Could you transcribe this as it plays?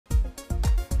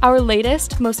Our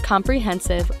latest, most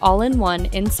comprehensive, all-in-one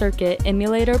in-circuit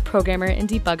emulator, programmer, and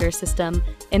debugger system,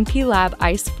 MPLAB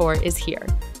ICE 4, is here.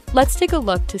 Let's take a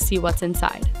look to see what's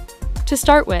inside. To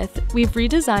start with, we've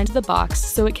redesigned the box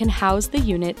so it can house the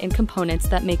unit and components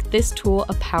that make this tool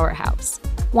a powerhouse.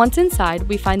 Once inside,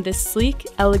 we find this sleek,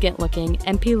 elegant-looking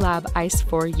MPLAB ICE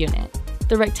 4 unit.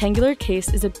 The rectangular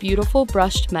case is a beautiful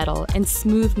brushed metal and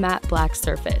smooth matte black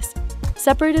surface,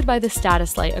 separated by the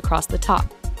status light across the top.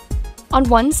 On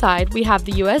one side, we have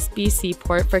the USB-C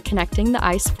port for connecting the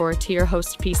ICE 4 to your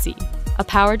host PC, a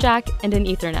power jack, and an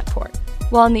Ethernet port.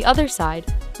 While on the other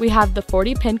side, we have the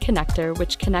 40-pin connector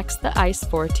which connects the ICE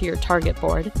 4 to your target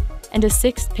board, and a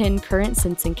 6-pin current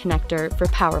sensing connector for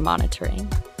power monitoring.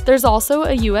 There's also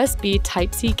a USB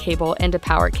Type-C cable and a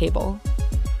power cable.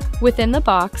 Within the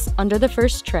box, under the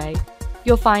first tray,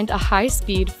 you'll find a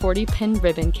high-speed 40-pin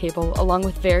ribbon cable along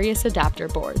with various adapter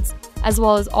boards, as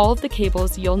well as all of the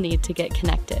cables you'll need to get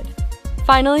connected.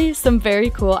 Finally, some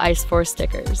very cool ICE 4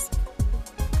 stickers.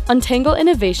 Untangle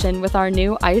innovation with our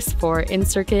new ICE 4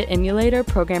 in-circuit emulator,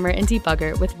 programmer, and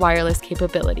debugger with wireless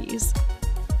capabilities.